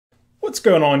What's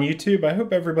going on YouTube? I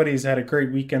hope everybody's had a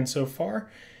great weekend so far.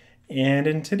 And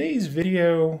in today's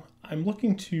video, I'm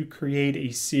looking to create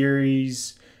a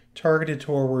series targeted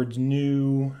towards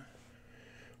new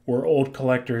or old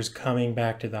collectors coming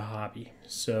back to the hobby.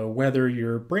 So whether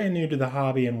you're brand new to the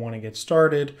hobby and want to get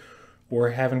started,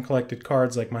 or haven't collected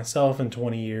cards like myself in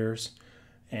 20 years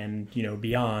and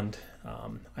beyond,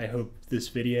 I hope this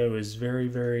video is very,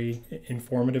 very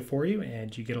informative for you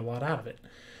and you get a lot out of it.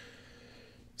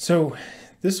 So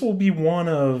this will be one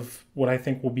of what I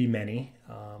think will be many.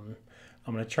 I'm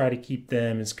going to try to keep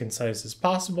them as concise as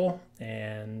possible,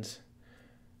 and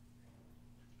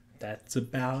that's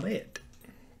about it.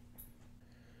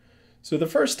 So the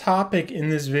first topic in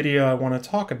this video I want to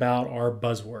talk about are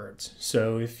buzzwords.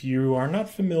 So if you are not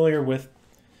familiar with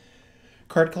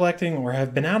card collecting or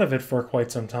have been out of it for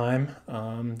quite some time,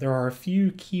 there are a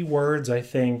few key words I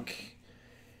think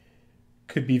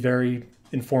could be very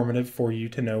informative for you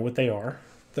to know what they are.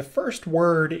 The first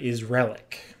word is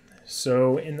relic.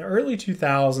 So in the early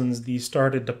 2000s, these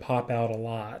started to pop out a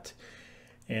lot.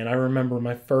 And I remember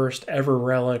my first ever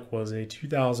relic was a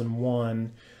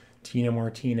 2001 Tina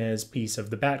Martinez piece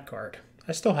of the Bat card.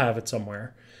 I still have it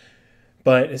somewhere.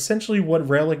 But essentially what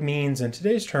relic means in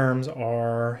today's terms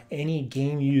are any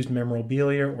game-used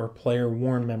memorabilia or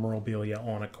player-worn memorabilia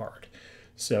on a card.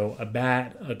 So a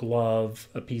bat, a glove,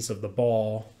 a piece of the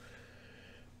ball,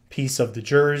 piece of the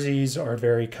jerseys are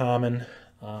very common.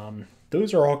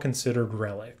 Those are all considered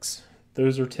relics.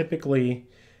 Those are typically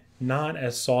not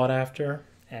as sought after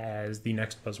as the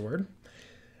next buzzword,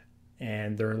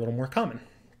 and they're a little more common.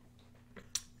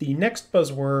 The next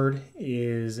buzzword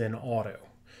is an auto,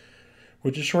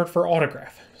 which is short for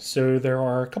autograph. So there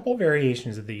are a couple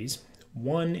variations of these.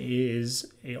 One is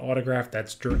an autograph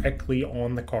that's directly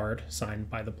on the card, signed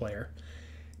by the player.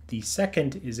 The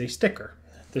second is a sticker.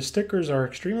 The stickers are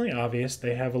extremely obvious.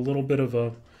 They have a little bit of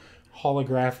a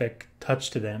holographic touch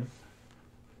to them.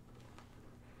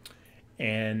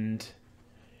 And,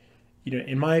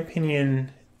 in my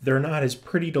opinion, they're not as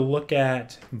pretty to look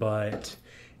at, but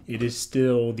it is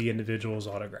still the individual's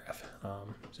autograph.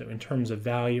 So in terms of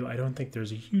value, I don't think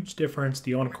there's a huge difference.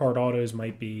 The on-card autos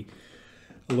might be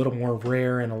a little more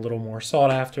rare and a little more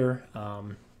sought after.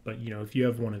 But, if you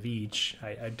have one of each,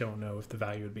 I don't know if the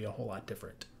value would be a whole lot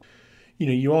different.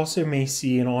 You also may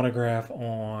see an autograph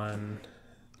on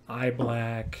eye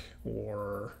black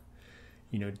or,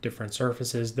 different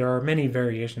surfaces. There are many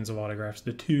variations of autographs.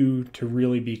 The two to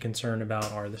really be concerned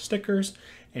about are the stickers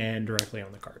and directly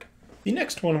on the card. The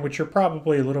next one, which you're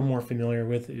probably a little more familiar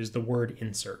with, is the word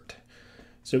insert.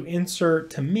 So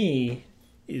insert, to me,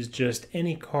 is just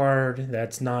any card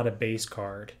that's not a base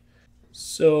card.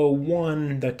 So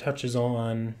one that touches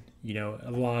on a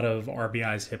lot of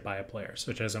RBIs hit by a player,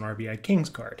 such as an RBI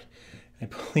Kings card. I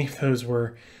believe those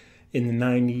were in the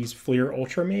 90s Fleer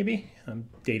Ultra, maybe. I'm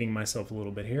dating myself a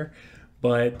little bit here.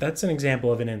 But that's an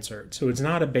example of an insert. So it's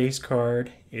not a base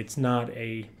card, it's not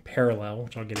a parallel,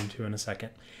 which I'll get into in a second,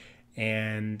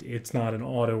 and it's not an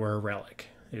auto or a relic.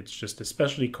 It's just a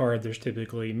specialty card. There's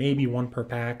typically maybe one per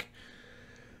pack,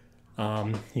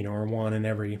 or one in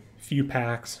every few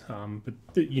packs. But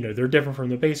they're different from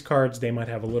the base cards. They might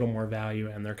have a little more value,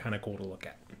 and they're kind of cool to look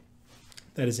at.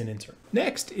 That is an insert.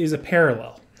 Next is a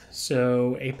parallel.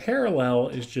 So a parallel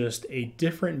is just a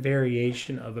different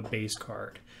variation of a base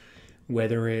card,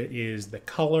 whether it is the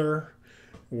color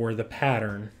or the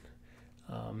pattern.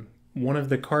 One of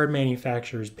the card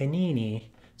manufacturers, Panini,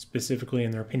 specifically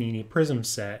in their Panini Prism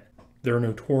set, they're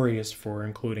notorious for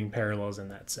including parallels in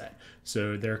that set.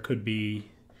 So there could be,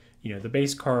 the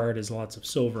base card is lots of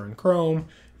silver and chrome.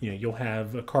 You'll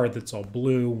have a card that's all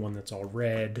blue, one that's all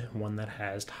red, one that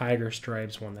has tiger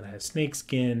stripes, one that has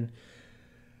snakeskin.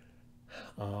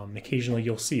 Occasionally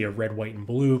you'll see a red, white, and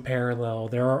blue parallel.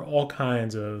 There are all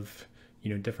kinds of,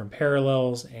 different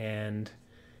parallels, and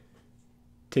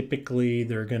typically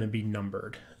they're going to be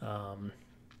numbered.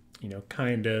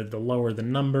 Kind of the lower the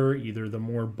number, either the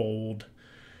more bold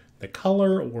the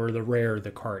color or the rarer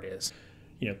the card is.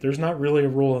 There's not really a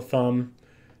rule of thumb.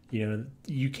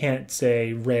 You can't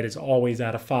say red is always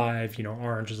out of 5,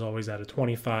 orange is always out of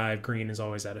 25, green is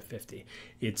always out of 50.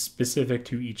 It's specific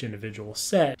to each individual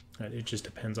set. It just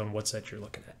depends on what set you're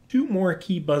looking at. Two more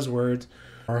key buzzwords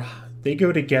they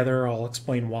go together. I'll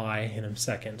explain why in a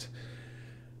second.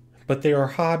 But they are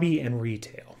hobby and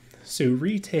retail. So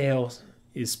retail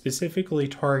is specifically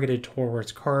targeted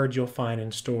towards cards you'll find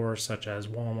in stores such as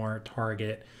Walmart,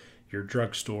 Target, your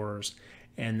drugstores,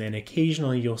 and then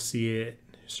occasionally you'll see it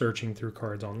searching through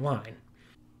cards online.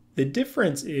 The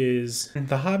difference is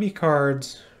the hobby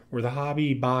cards or the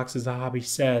hobby boxes, the hobby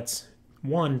sets,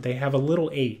 one, they have a little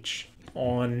H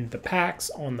on the packs,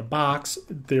 on the box,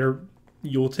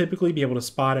 you'll typically be able to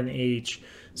spot an H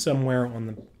somewhere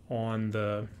on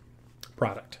the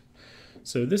product.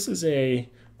 So this is a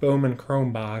Bowman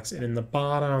Chrome box, and in the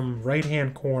bottom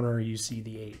right-hand corner, you see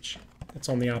the H. It's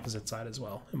on the opposite side as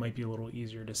well. It might be a little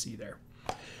easier to see there.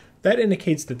 That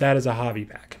indicates that that is a hobby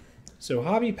pack. So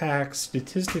hobby packs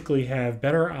statistically have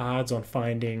better odds on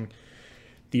finding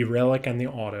the relic and the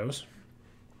autos.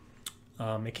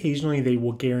 Occasionally they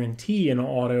will guarantee an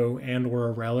auto and or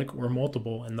a relic or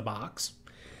multiple in the box.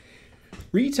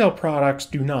 Retail products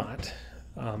do not.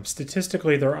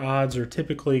 Statistically, their odds are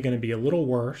typically going to be a little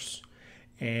worse,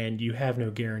 and you have no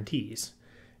guarantees.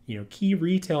 You know, key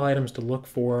retail items to look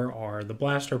for are the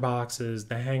blaster boxes,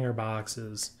 the hanger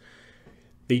boxes.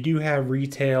 They do have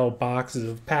retail boxes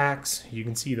of packs. You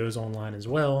can see those online as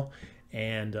well.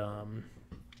 And,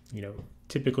 you know,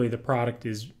 typically the product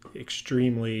is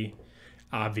extremely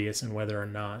obvious in whether or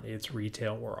not it's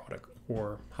retail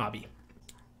or hobby.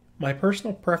 My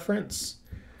personal preference,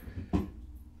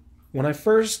 when I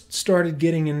first started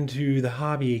getting into the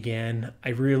hobby again, I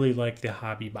really like the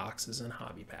hobby boxes and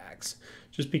hobby packs,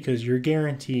 just because you're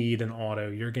guaranteed an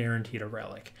auto, you're guaranteed a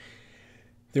relic.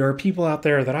 There are people out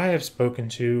there that I have spoken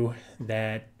to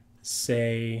that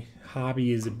say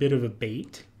hobby is a bit of a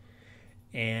bait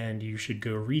and you should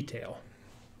go retail.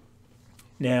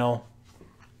 Now,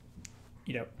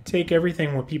 you know, take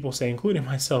everything what people say, including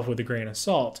myself, with a grain of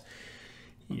salt.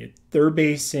 They're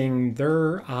basing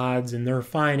their odds and their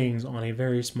findings on a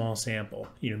very small sample.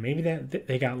 You know, maybe that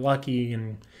they got lucky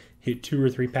and hit 2 or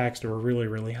 3 packs that were really,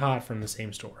 really hot from the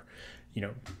same store. You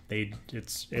know,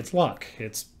 it's luck.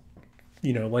 It's,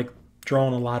 you know, like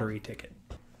drawing a lottery ticket.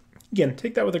 Again,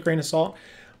 take that with a grain of salt.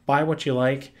 Buy what you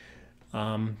like.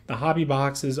 The hobby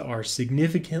boxes are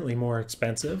significantly more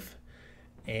expensive,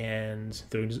 and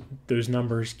those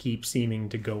numbers keep seeming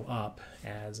to go up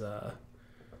as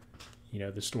you know,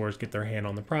 the stores get their hand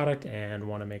on the product and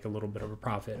want to make a little bit of a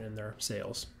profit in their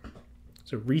sales.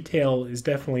 So retail is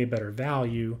definitely a better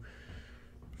value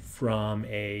from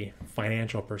a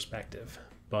financial perspective,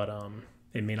 but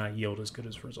it may not yield as good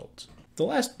as results. The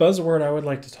last buzzword I would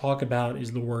like to talk about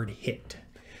is the word hit.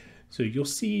 So you'll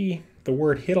see the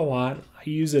word hit a lot. I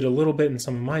use it a little bit in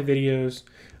some of my videos.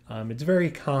 It's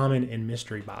very common in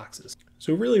mystery boxes.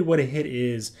 So really what a hit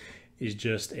is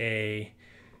just a,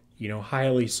 you know,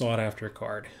 highly sought after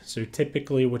card. So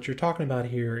typically what you're talking about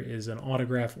here is an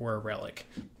autograph or a relic.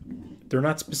 They're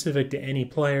not specific to any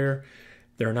player.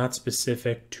 They're not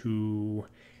specific to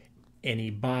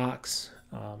any box.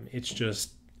 It's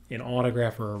just an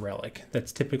autograph or a relic.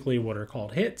 That's typically what are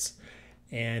called hits.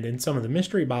 And in some of the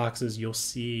mystery boxes, you'll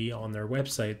see on their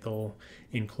website, they'll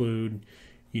include,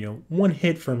 you know, 1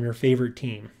 hit from your favorite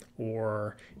team.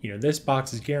 Or, you know, this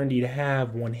box is guaranteed to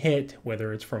have 1 hit,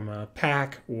 whether it's from a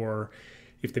pack or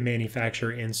if the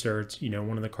manufacturer inserts, you know,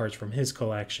 one of the cards from his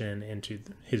collection into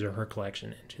his or her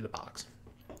collection into the box.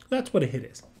 That's what a hit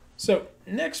is. So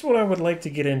next, what I would like to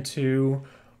get into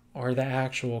are the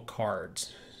actual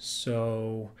cards.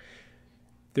 So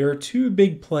there are 2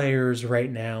 big players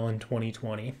right now in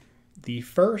 2020. The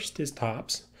first is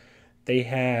Topps. They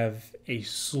have a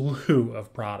slew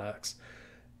of products.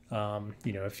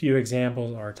 You know, a few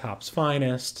examples are Topps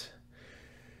Finest,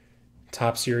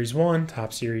 Topps Series 1,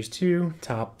 Topps Series 2,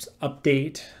 Topps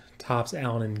Update, Topps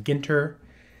Allen and Ginter,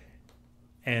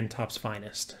 and Topps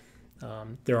Finest.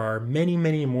 There are many,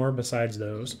 many more besides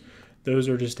those. Those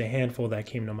are just a handful that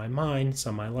came to my mind.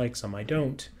 Some I like, some I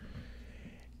don't.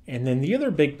 And then the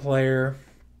other big player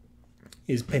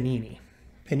is Panini.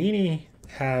 Panini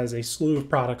has a slew of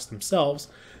products themselves.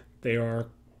 They are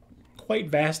quite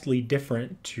vastly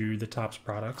different to the Topps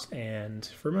products, and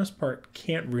for the most part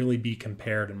can't really be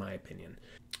compared in my opinion.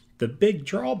 The big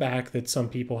drawback that some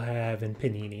people have in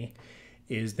Panini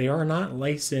is they are not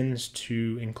licensed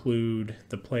to include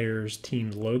the player's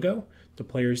team's logo, the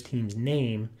player's team's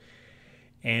name,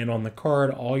 and on the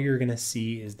card all you're going to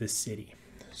see is the city.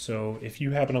 So if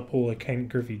you happen to pull a Ken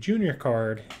Griffey Jr.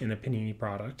 card in a Panini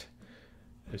product,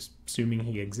 assuming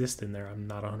he exists in there, I'm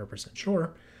not 100%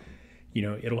 sure, you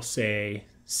know, it'll say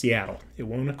Seattle. It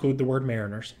won't include the word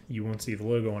Mariners. You won't see the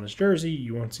logo on his jersey.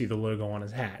 You won't see the logo on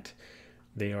his hat.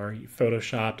 They are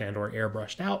photoshopped and or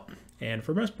airbrushed out, and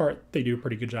for the most part, they do a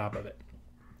pretty good job of it.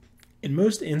 In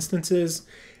most instances,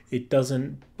 it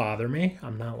doesn't bother me.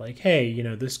 I'm not like, hey, you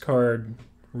know, this card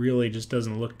really just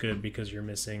doesn't look good because you're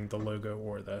missing the logo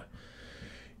or the,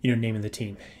 you know, name of the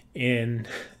team. In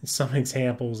some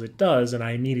examples, it does, and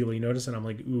I immediately notice it. I'm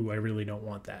like, ooh, I really don't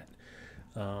want that.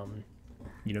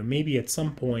 You know, maybe at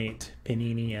some point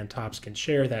Panini and Topps can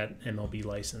share that MLB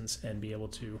license and be able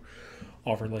to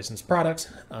offer licensed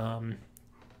products.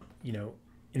 You know,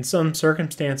 in some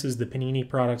circumstances, the Panini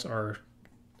products are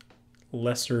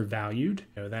lesser valued.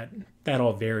 You know, that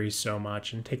all varies so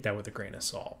much, and take that with a grain of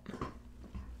salt.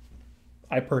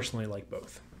 I personally like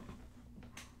both.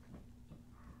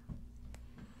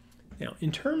 Now,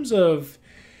 in terms of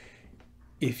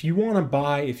if you want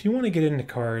to get into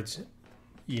cards,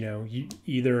 you know,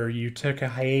 you took a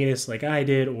hiatus like I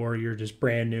did, or you're just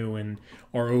brand new and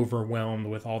are overwhelmed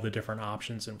with all the different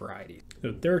options and varieties.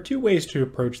 So there are two ways to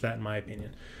approach that, in my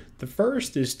opinion. The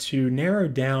first is to narrow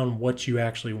down what you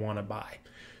actually want to buy.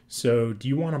 So do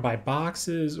you want to buy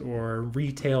boxes or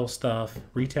retail stuff,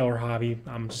 retail or hobby?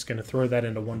 I'm just going to throw that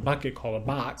into one bucket called a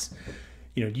box.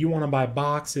 You know, do you want to buy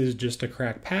boxes just to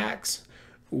crack packs,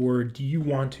 or do you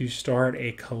want to start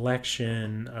a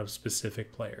collection of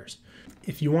specific players?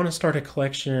 If you want to start a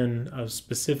collection of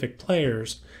specific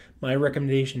players, my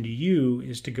recommendation to you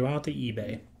is to go out to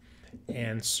eBay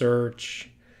and search,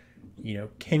 you know,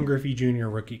 Ken Griffey Jr.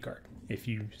 rookie card. If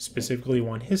you specifically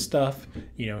want his stuff,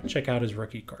 you know, check out his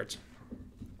rookie cards.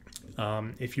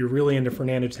 If you're really into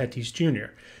Fernando Tatis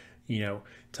Jr., you know,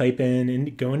 go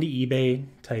into eBay,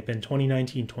 type in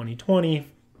 2019-2020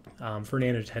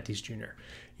 Fernando Tatis Jr.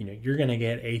 You know, you're going to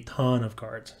get a ton of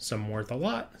cards, some worth a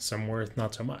lot, some worth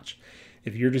not so much.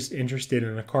 If you're just interested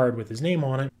in a card with his name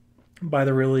on it, buy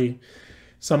the really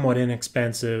somewhat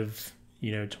inexpensive,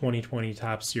 you know, 2020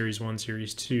 Topps Series 1,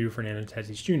 Series 2 Fernando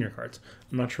Tatis Jr. cards.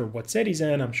 I'm not sure what set he's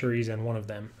in. I'm sure he's in one of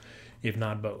them, if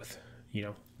not both. You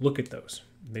know, look at those.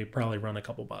 They probably run a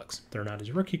couple bucks. They're not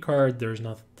his rookie card. There's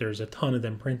a ton of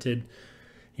them printed.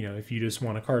 You know, if you just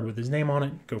want a card with his name on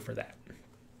it, go for that.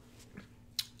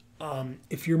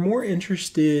 If you're more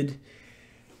interested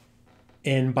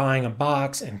in buying a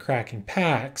box and cracking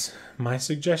packs, my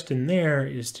suggestion there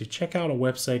is to check out a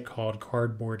website called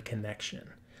Cardboard Connection.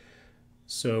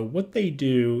 So what they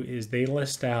do is they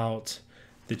list out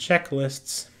the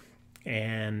checklists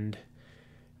and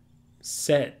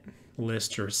set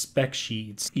lists or spec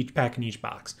sheets, each pack in each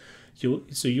box.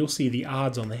 So you'll see the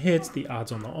odds on the hits, the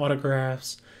odds on the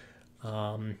autographs,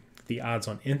 the odds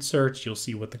on inserts. You'll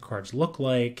see what the cards look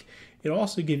like. It'll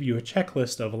also give you a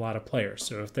checklist of a lot of players.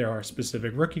 So if there are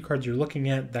specific rookie cards you're looking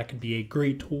at, that could be a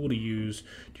great tool to use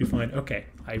to find, okay,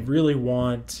 I really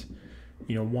want,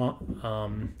 you know,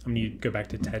 I'm going to go back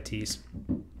to Tatis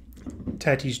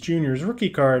Jr.'s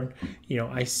rookie card. You know,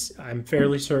 I'm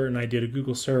fairly certain I did a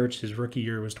Google search. His rookie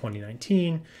year was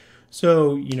 2019.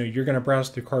 So, you know, you're going to browse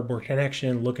through Cardboard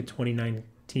Connection, look at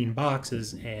 2019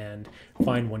 boxes and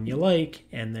find one you like,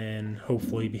 and then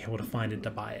hopefully be able to find it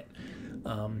to buy it.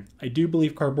 I do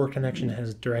believe Cardboard Connection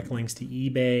has direct links to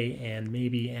eBay and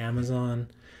maybe Amazon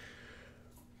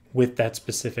with that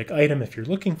specific item if you're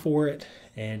looking for it,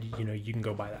 and you know, you can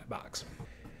go buy that box.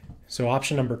 So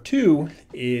option number 2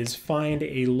 is find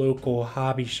a local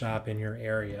hobby shop in your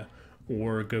area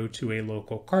or go to a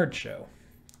local card show.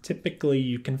 Typically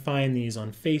you can find these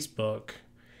on Facebook.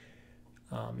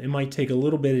 It might take a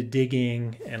little bit of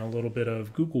digging and a little bit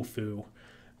of Google foo,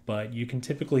 but you can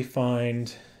typically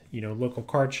find, you know, local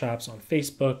card shops on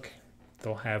Facebook.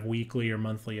 They'll have weekly or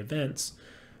monthly events.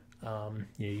 You know,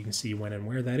 you can see when and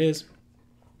where that is.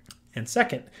 And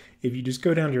second, if you just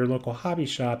go down to your local hobby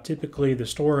shop, typically the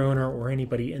store owner or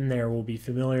anybody in there will be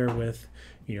familiar with,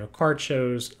 you know, card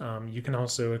shows. You can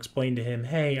also explain to him,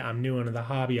 hey, I'm new into the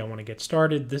hobby. I want to get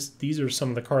started. These are some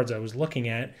of the cards I was looking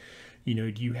at. You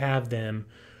know, do you have them?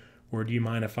 Or do you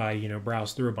mind if I, you know,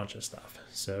 browse through a bunch of stuff?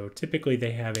 So typically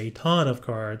they have a ton of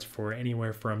cards for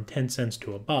anywhere from 10 cents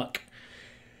to $1,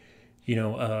 you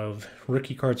know, of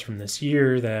rookie cards from this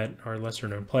year that are lesser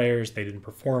known players. They didn't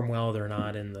perform well. They're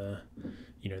not in the,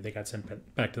 you know, they got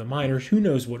sent back to the minors. Who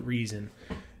knows what reason,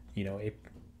 you know,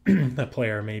 a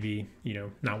player may be, you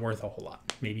know, not worth a whole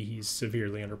lot. Maybe he's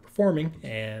severely underperforming,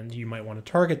 and you might want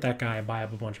to target that guy, buy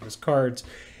up a bunch of his cards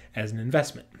as an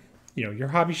investment. You know, your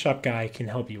hobby shop guy can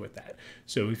help you with that.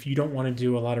 So if you don't want to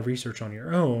do a lot of research on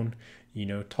your own, you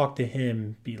know, talk to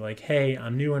him, be like, hey,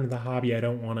 I'm new into the hobby. I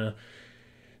don't want to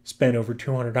spend over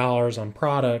 $200 on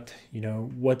product. You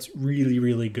know, what's really,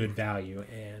 really good value?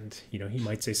 And, you know, he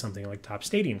might say something like Topps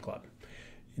Stadium Club.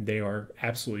 They are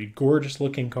absolutely gorgeous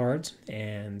looking cards.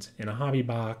 And in a hobby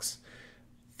box,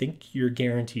 I think you're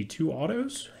guaranteed 2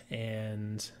 autos,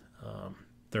 and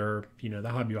they're, you know, the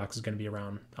hobby box is going to be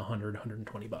around $100,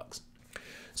 $120.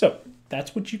 So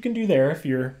that's what you can do there if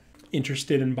you're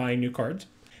interested in buying new cards.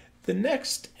 The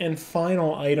next and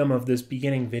final item of this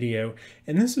beginning video,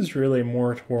 and this is really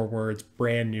more towards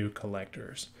brand new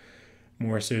collectors,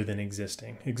 more so than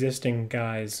existing. Existing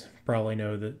guys probably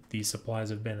know that these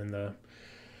supplies have been in the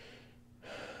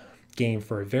game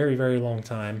for a very, very long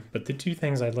time, but the two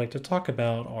things I'd like to talk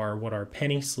about are what are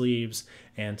penny sleeves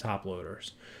and top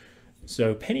loaders.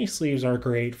 So penny sleeves are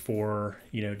great for,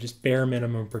 just bare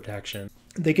minimum protection.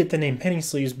 They get the name penny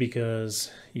sleeves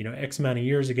because, X amount of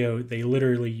years ago, they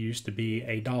literally used to be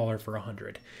 $1 for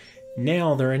 100.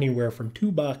 Now they're anywhere from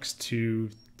 $2 to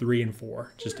 $3 and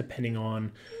 $4, just depending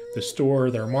on the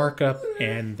store, their markup,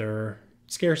 and their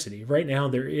scarcity. Right now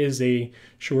there is a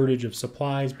shortage of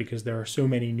supplies because there are so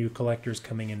many new collectors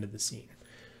coming into the scene.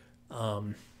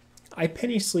 I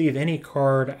penny sleeve any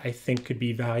card I think could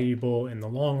be valuable in the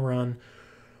long run,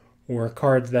 or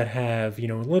cards that have,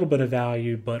 a little bit of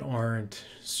value but aren't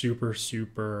super,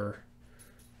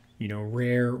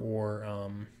 rare,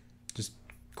 or just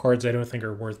cards I don't think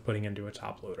are worth putting into a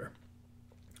top loader.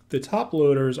 The top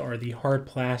loaders are the hard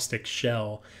plastic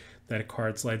shell that a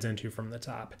card slides into from the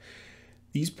top.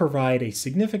 These provide a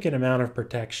significant amount of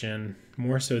protection,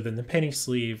 more so than the penny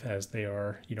sleeve, as they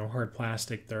are, hard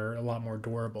plastic. They're a lot more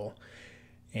durable,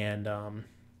 and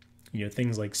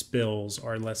things like spills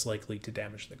are less likely to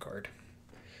damage the card.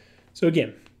 So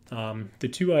again, the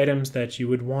two items that you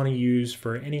would want to use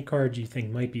for any card you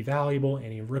think might be valuable,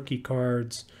 any rookie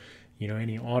cards,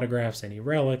 any autographs, any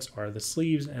relics, are the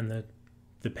sleeves and the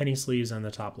penny sleeves and the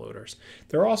top loaders.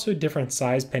 There are also different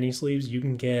size penny sleeves. You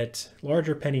can get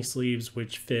larger penny sleeves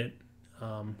which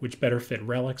better fit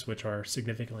relics, which are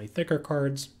significantly thicker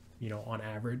cards, on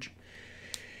average.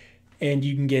 And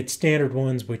you can get standard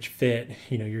ones which fit,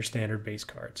 your standard base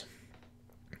cards.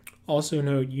 Also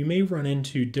note, you may run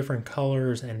into different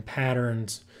colors and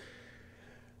patterns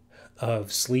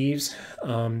of sleeves.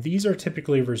 These are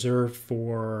typically reserved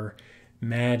for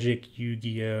Magic,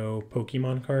 Yu-Gi-Oh,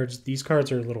 Pokemon cards. These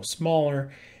cards are a little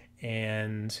smaller,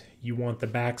 and you want the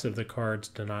backs of the cards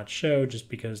to not show just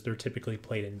because they're typically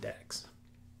played in decks,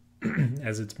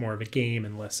 as it's more of a game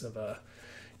and less of a,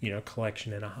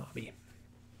 collection and a hobby.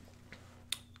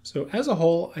 So as a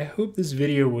whole, I hope this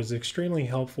video was extremely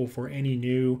helpful for any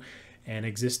new and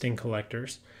existing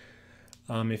collectors.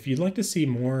 If you'd like to see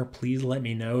more, please let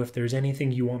me know. If there's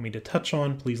anything you want me to touch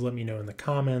on, please let me know in the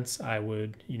comments. I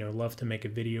would, love to make a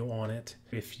video on it.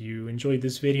 If you enjoyed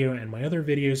this video and my other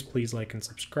videos, please like and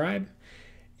subscribe.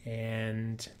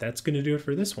 And that's going to do it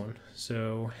for this one.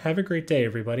 So have a great day,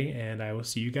 everybody, and I will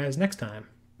see you guys next time.